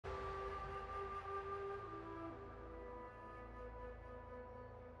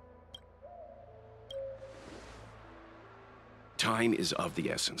Time is of the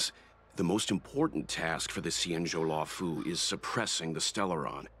essence. The most important task for the Xianzhou Luofu is suppressing the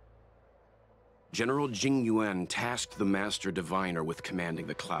Stellaron. General Jing Yuan tasked the Master Diviner with commanding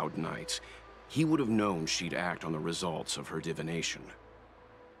the Cloud Knights. He would have known she'd act on the results of her divination.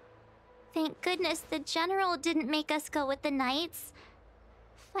 Thank goodness the General didn't make us go with the Knights.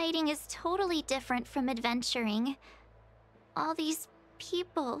 Fighting is totally different from adventuring. All these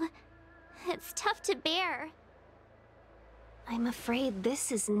people... it's tough to bear. I'm afraid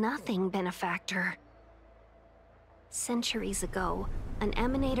this is nothing, Benefactor. Centuries ago, an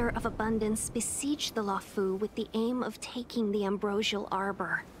emanator of abundance besieged the Luofu with the aim of taking the Ambrosial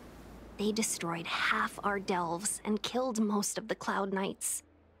Arbor. They destroyed half our delves and killed most of the Cloud Knights.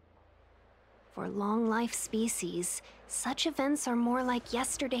 For long-life species, such events are more like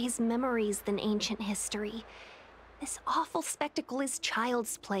yesterday's memories than ancient history. This awful spectacle is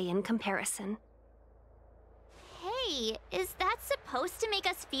child's play in comparison. Hey, is that supposed to make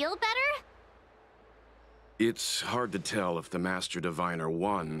us feel better? It's hard to tell if the Master Diviner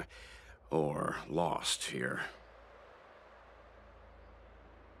won or lost here.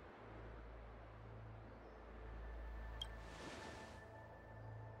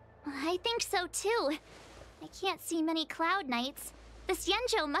 I think so too. I can't see many Cloud Knights. The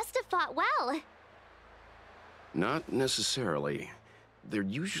Xianzhou must have fought well. Not necessarily.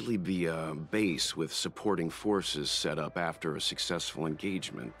 There'd usually be a base with supporting forces set up after a successful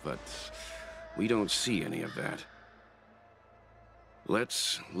engagement, but we don't see any of that.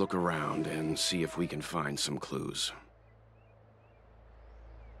 Let's look around and see if we can find some clues.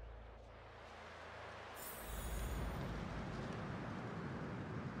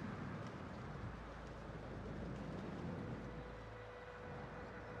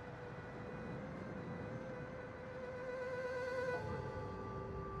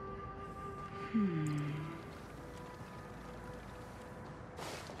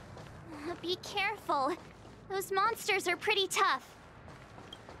 Be careful. Those monsters are pretty tough.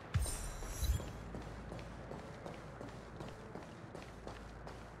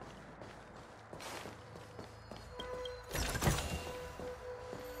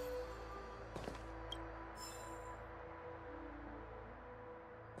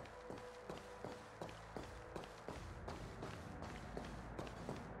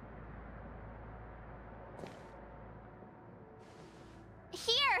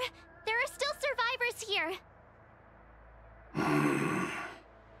 Here.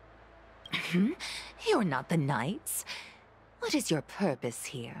 You're not the Knights. What is your purpose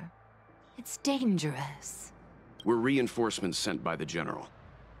here? It's dangerous. We're reinforcements sent by the General.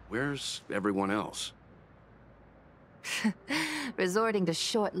 Where's everyone else? Resorting to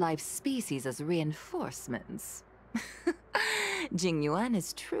short-life species as reinforcements. Jing Yuan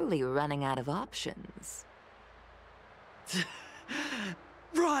is truly running out of options.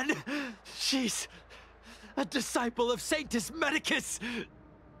 Run! She's a disciple of Sanctus Medicus!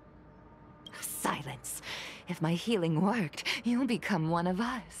 Silence. If my healing worked, you'll become one of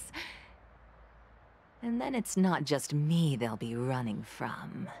us. And then it's not just me they'll be running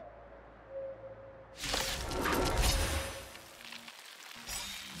from.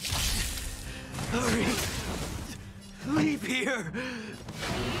 Hurry! Leave here!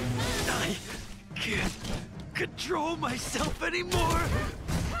 I can't control myself anymore!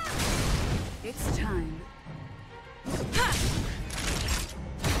 It's time. Nearly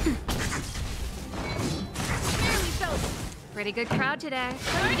felt. Pretty good crowd today.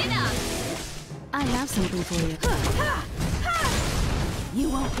 Turn it up! I have something for you. You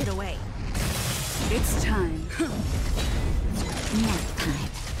won't get away. It's time. Nap time.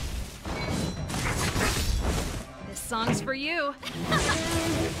 This song's for you.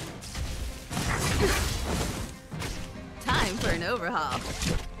 Time for an overhaul.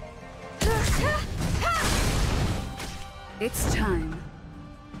 It's time.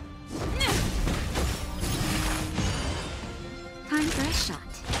 Time for a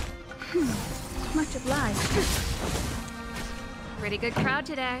shot. Much obliged. Pretty good crowd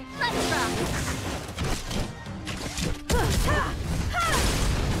today. Let's rock!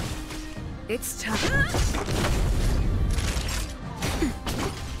 It's time.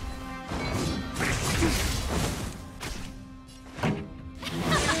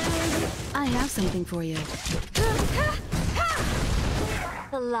 I have something for you.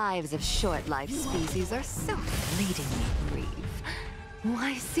 The lives of short-life species are so fleetingly brief.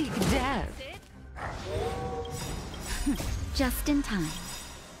 Why seek death? Just in time.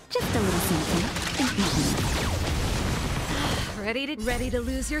 Just a little something. Ready to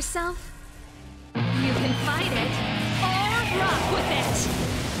lose yourself? You can fight it or rock with it.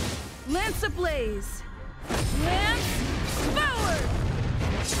 Lance ablaze. Lance boom! Forward!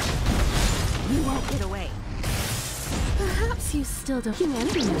 You won't get away. Perhaps you still don't.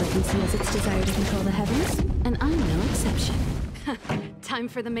 Humanity never conceals its desire to control the heavens, and I'm no exception. Time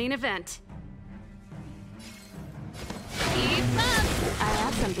for the main event. Keep up! I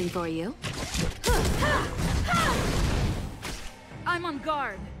have something for you. I'm on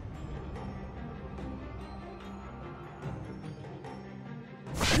guard.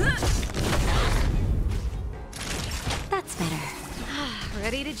 That's better.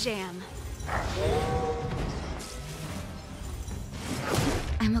 Ready to jam.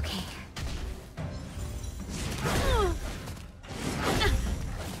 I'm okay.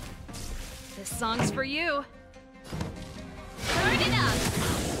 This song's for you. Turn it up!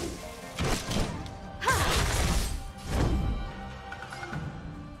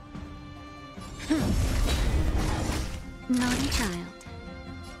 Naughty child.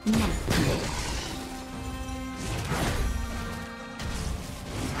 Nap time.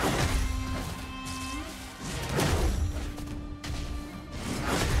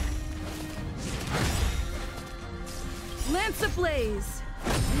 Lance ablaze!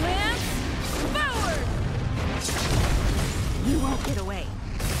 Lance forward! You won't get away.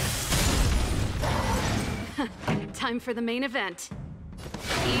 Time for the main event.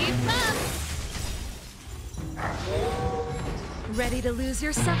 Keep up! Ready to lose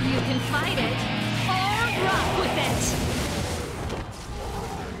yourself? You can fight it, or rock with it!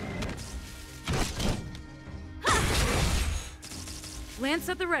 Lance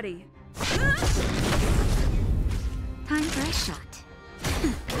at the ready. Time for a shot.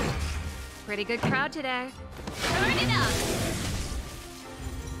 Pretty good crowd today. Turn it up!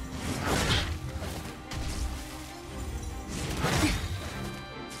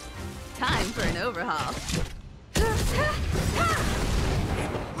 Time for an overhaul.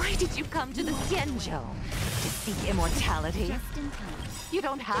 Why did you come to the Xianzhou? To seek immortality? Just in time. You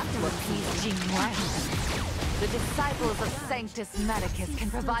don't have to appease Jingyuan. The disciples of Sanctus Medicus can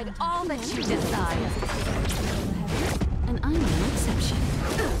provide all that you desire. And I'm no exception.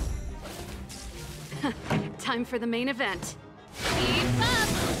 Time for the main event. Keep up!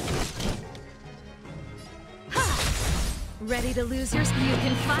 Ready to lose yourself? You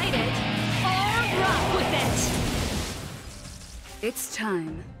can fight it, or rock with it! It's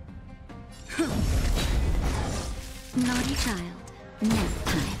time. Naughty child. Nap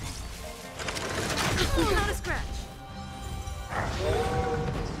time. Not a scratch.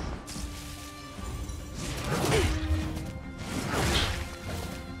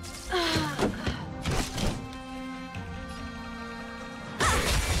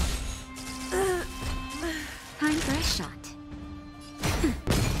 Time for a shot.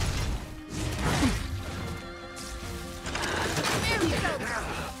 Barely felt it.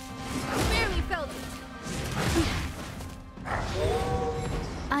 Barely felt it.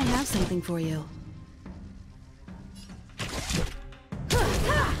 I have something for you.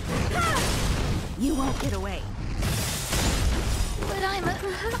 You won't get away. But I'm a...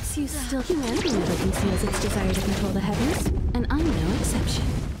 Perhaps you still. Humanity never conceals its desire to control the heavens, and I'm no exception.